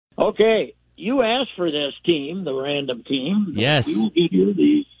Okay, you asked for this team, the random team. Yes. We will give you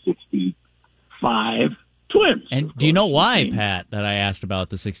the 65 Twins. And do you know why, Pat, that I asked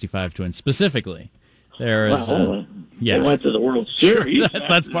about the 65 Twins specifically? There is, they went to the World Series. Sure,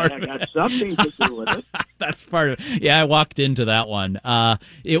 that's part of it. Got something to do with it. That's part of it. Yeah, I walked into that one.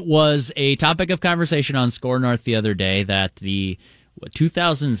 It was a topic of conversation on Score North the other day that the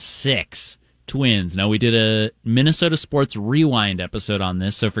 2006 Twins. Now, we did a Minnesota Sports Rewind episode on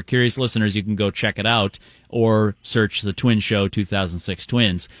this, so for curious listeners, you can go check it out or search the Twin Show 2006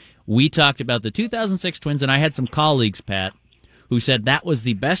 Twins. We talked about the 2006 Twins, and I had some colleagues, Pat, who said that was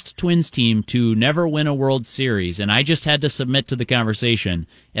the best Twins team to never win a World Series, and I just had to submit to the conversation.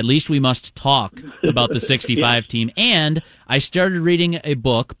 At least we must talk about the 65 team, and I started reading a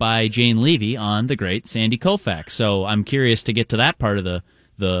book by Jane Levy on the great Sandy Koufax, so I'm curious to get to that part of the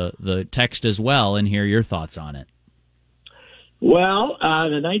text as well and hear your thoughts on it. Well,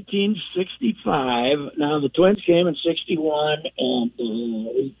 the 1965, now the Twins came in 61, and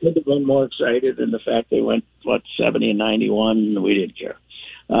we could have been more excited in the fact they went, 70 and 91, we didn't care.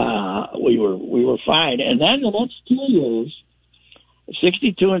 We were fine. And then the next 2 years,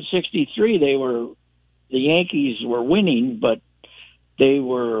 62 and 63, the Yankees were winning, but they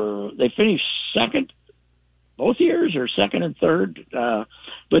finished second both years, or second and third,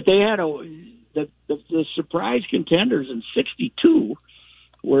 but they had the surprise contenders in 62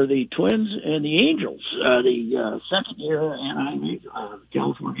 were the Twins and the Angels. The second year, Anaheim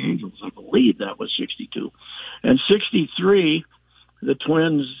California Angels, I believe that was 62. And 63, the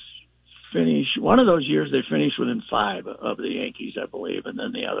Twins finished, one of those years they finished within 5 of the Yankees, I believe, and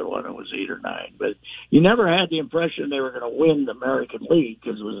then the other one it was 8 or 9. But you never had the impression they were going to win the American League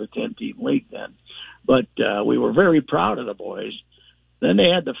because it was a 10-team league then. But we were very proud of the boys. Then they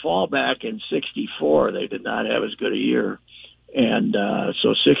had the fallback in 64. They did not have as good a year. And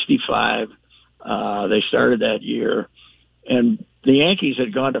so 65, they started that year. And the Yankees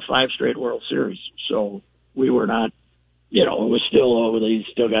had gone to 5 straight World Series. So we were not, it was still, they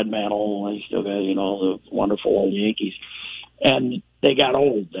still got Mantle, they still got, the wonderful old Yankees. And they got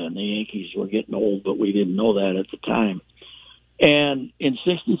old then. The Yankees were getting old, but we didn't know that at the time. And in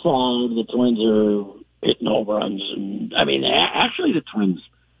 65, the Twins are hitting home runs. And actually the Twins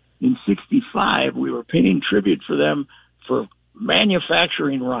in 65, we were paying tribute for them for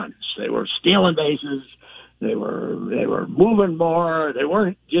manufacturing runs. They were stealing bases. They were moving more. They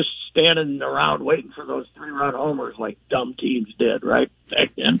weren't just standing around waiting for those 3-run homers like dumb teams did right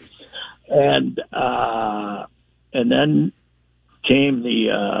back then. And then came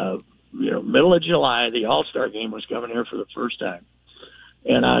the, middle of July, the All-Star game was coming here for the first time.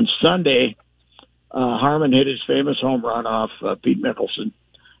 And on Sunday, Harmon hit his famous home run off Pete Mickelson,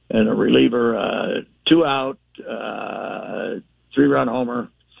 and a reliever, 2 out, 3-run homer.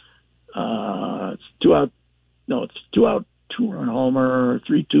 It's 2 out, 2-run homer,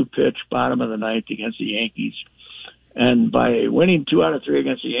 3-2 pitch, bottom of the 9th against the Yankees. And by winning 2 out of 3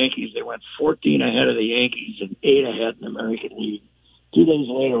 against the Yankees, they went 14 ahead of the Yankees and 8 ahead in the American League. 2 days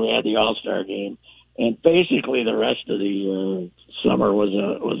later, we had the All-Star game. And basically the rest of the summer was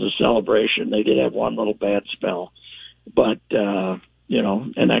a celebration. They did have one little bad spell. But,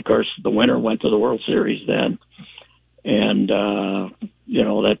 and of course the winner went to the World Series then. And,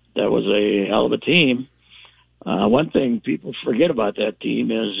 that was a hell of a team. One thing people forget about that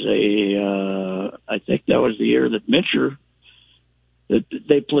team is I think that was the year that Mitchell, that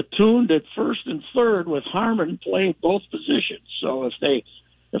they platooned at first and third with Harmon playing both positions. So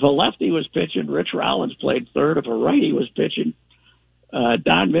if a lefty was pitching, Rich Rollins played third. If a righty was pitching,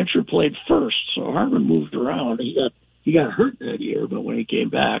 Don Mincher played first. So Harmon moved around. He got hurt that year, but when he came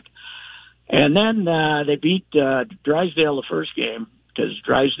back, and then they beat Drysdale the first game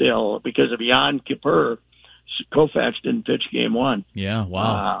because of Jan Kipper, Koufax didn't pitch game 1. Yeah,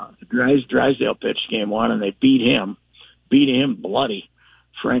 wow. Drysdale pitched game 1, and they beat him bloody.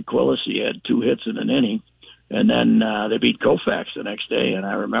 Frank Quillisi had 2 hits in an inning. And then they beat Koufax the next day. And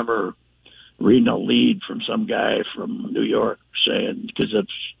I remember reading a lead from some guy from New York saying, because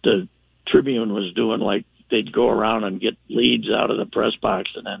the Tribune was doing like they'd go around and get leads out of the press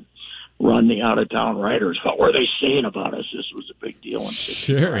box and then run the out-of-town writers. What were they saying about us? This was a big deal.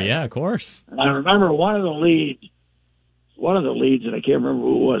 Sure, yeah, of course. And I remember one of the leads, and I can't remember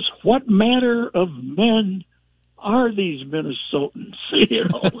who it was, what manner of men are these Minnesotans?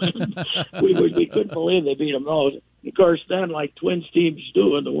 We couldn't believe they beat them those. Of course, then, like Twins teams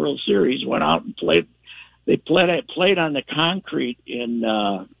do in the World Series, went out and played. They played on the concrete in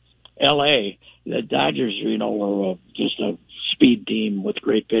L.A. The Dodgers, were just a speed team with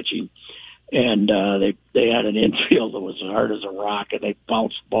great pitching. and they had an infield that was as hard as a rock, and they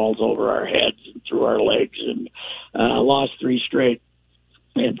bounced balls over our heads and through our legs, and lost 3 straight,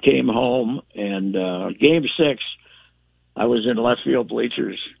 and came home. And Game 6, I was in left field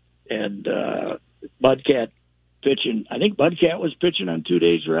bleachers, and Budcat pitching. I think Budcat was pitching on 2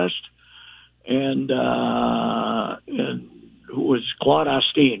 days rest, and who was Claude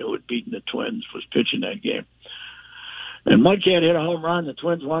Osteen, who had beaten the Twins, was pitching that game. And Mudcat hit a home run. The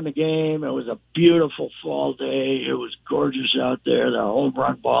Twins won the game. It was a beautiful fall day. It was gorgeous out there. The home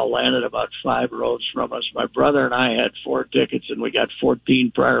run ball landed about 5 rows from us. My brother and I had 4 tickets, and we got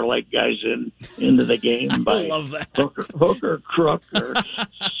 14 prior leg guys into the game by I love that. hook or crook or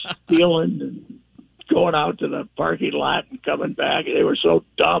stealing and going out to the parking lot and coming back. They were so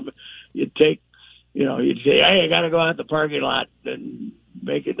dumb. You'd say, hey, I got to go out the parking lot and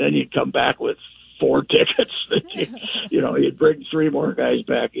make it. Then you'd come back with 4 tickets. You'd bring 3 more guys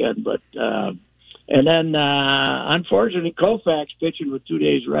back in. But and then unfortunately, Koufax pitching with 2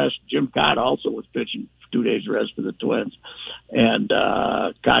 days rest. Jim Cott also was pitching 2 days rest for the Twins, and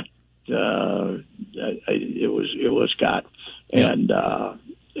Cott. It was Cott, and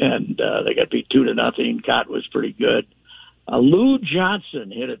they got beat 2-0. Cott was pretty good. Lou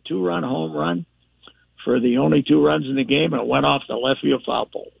Johnson hit a 2-run home run for the only 2 runs in the game, and it went off the left field foul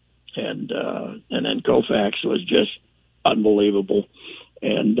pole. And then Koufax was just unbelievable,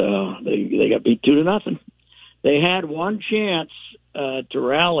 and they got beat 2-0. They had one chance to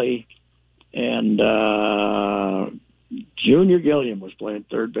rally, and Junior Gilliam was playing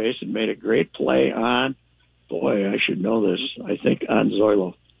third base and made a great play on. Boy, I should know this. I think on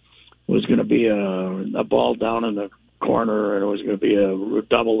Zoilo was going to be a ball down in the corner, and it was going to be a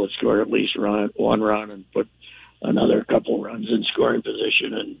double that scored at least 1 run and put another couple runs in scoring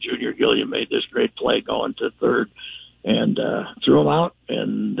position, and Junior Gilliam made this great play going to third and threw him out,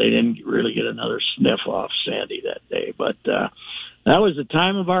 and they didn't really get another sniff off Sandy that day. But that was the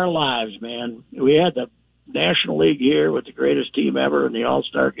time of our lives, man. We had the National League here with the greatest team ever in the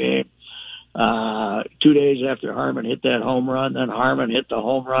All-Star game. 2 days after Harmon hit that home run, then Harmon hit the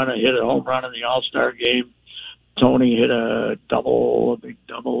home run and hit a home run in the All-Star game. Tony hit a big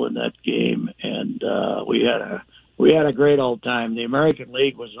double in that game, and we had a great old time. The American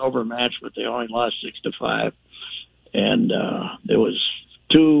League was overmatched, but they only lost 6-5, and it was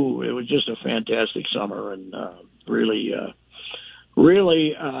just a fantastic summer, and really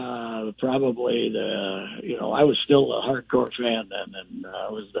probably I was still a hardcore fan then, and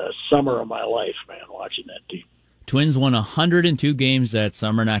it was the summer of my life, man, watching that team. Twins won 102 games that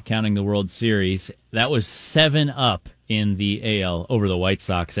summer, not counting the World Series. That was 7 up in the AL over the White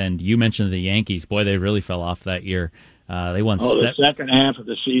Sox. And you mentioned the Yankees. Boy, they really fell off that year. They won. The second half of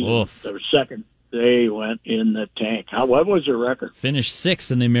the season. Oof. They went in the tank. What was their record? Finished 6th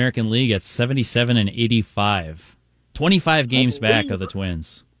in the American League at 77-85. 25 games back of the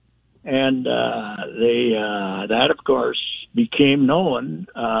Twins. And that, of course, became known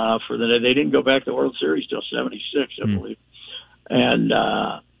for they didn't go back to the World Series till 76, I believe. And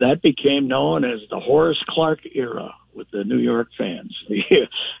that became known as the Horace Clarke era with the New York fans.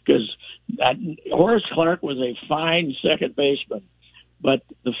 Because Horace Clarke was a fine second baseman, but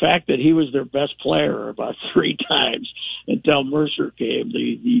the fact that he was their best player about 3 times until Mercer came,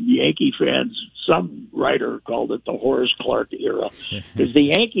 the Yankee fans, some writer called it the Horace Clarke era, because the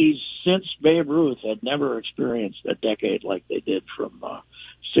Yankees, since Babe Ruth, had never experienced a decade like they did from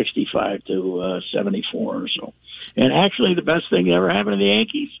 65 to 74 or so. And actually, the best thing that ever happened to the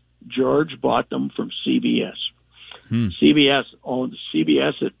Yankees, George bought them from CBS. CBS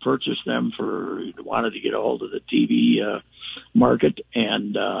had purchased them wanted to get a hold of the TV market,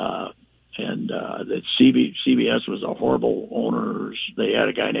 and that CBS was a horrible owner. They had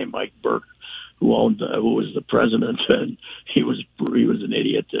a guy named Mike Burke who was the president, and he was an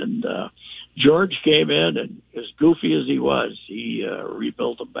idiot. And George came in, and as goofy as he was, he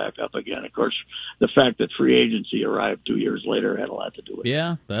rebuilt them back up again. Of course, the fact that free agency arrived 2 years later had a lot to do with it.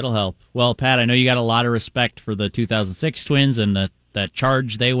 Yeah, that'll help. Well, Pat, I know you got a lot of respect for the 2006 Twins and that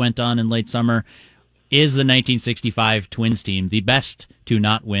charge they went on in late summer. Is the 1965 Twins team the best to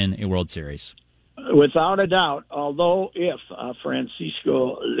not win a World Series? Without a doubt, although if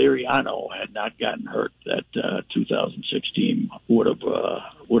Francisco Liriano had not gotten hurt, that 2006 team would have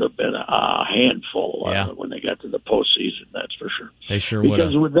been a handful when they got to the postseason. That's for sure. They sure would.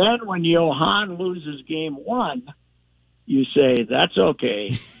 Because then, when Johan loses Game 1, you say that's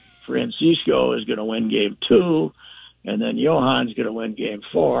okay. Francisco is going to win Game 2, And then Johann's going to win Game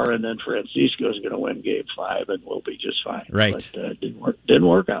 4, and then Francisco's going to win Game 5, and we'll be just fine. Right. But didn't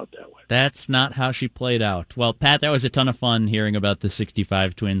work out that way. That's not how she played out. Well, Pat, that was a ton of fun hearing about the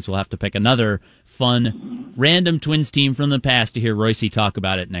 65 Twins. We'll have to pick another fun, random Twins team from the past to hear Reusse talk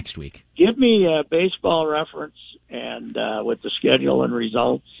about it next week. Give me a baseball reference and with the schedule and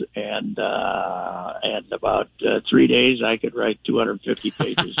results, and about 3 days I could write 250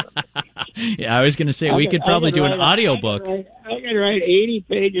 pages. Yeah, I was going to say we could probably do an audiobook. I could write 80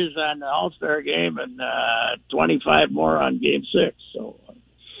 pages on the All-Star game and 25 more on Game 6. So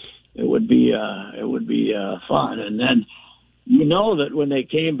it would be fun. And then you know that when they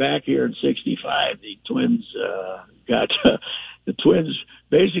came back here in '65, the Twins got the Twins.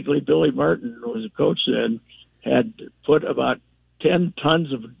 Basically, Billy Martin, who was a coach then, had put about 10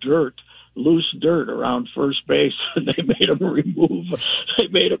 tons of loose dirt around first base, and they made him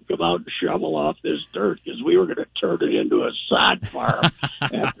come out and shovel off this dirt because we were going to turn it into a sod farm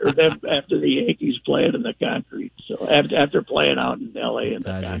after the Yankees playing in the concrete. So after playing out in L.A. in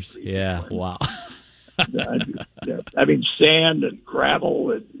the concrete. Yeah, wow. I mean, sand and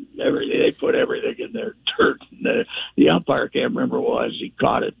gravel and everything. They put everything in there, dirt. And the umpire, can't remember what it was, he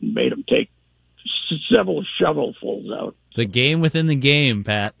caught it and made him take several shovelfuls out. The game within the game,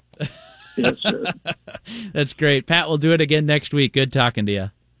 Pat. Yes, sir. That's great. Pat, we'll do it again next week. Good talking to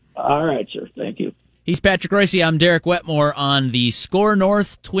you. All right, sir. Thank you. He's Patrick Reusse. I'm Derek Wetmore on the Score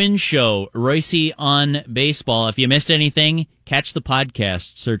North Twin Show. Reusse on baseball. If you missed anything, catch the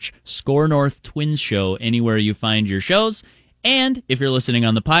podcast. Search Score North Twins Show anywhere you find your shows. And if you're listening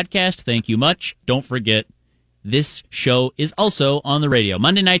on the podcast, thank you much. Don't forget, this show is also on the radio.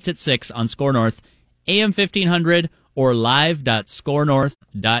 Monday nights at 6 on Score North, AM 1500 or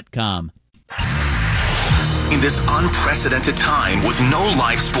live.scorenorth.com. In this unprecedented time with no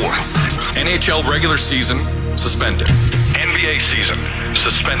live sports. NHL regular season suspended. NBA season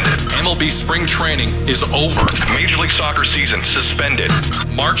suspended. MLB spring training is over. Major League Soccer season suspended.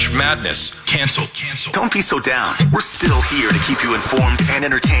 March Madness canceled. Don't be so down. We're still here to keep you informed and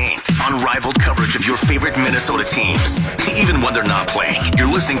entertained. Unrivaled coverage of your favorite Minnesota teams. Even when they're not playing,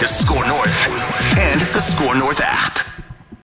 you're listening to Score North and the Score North app.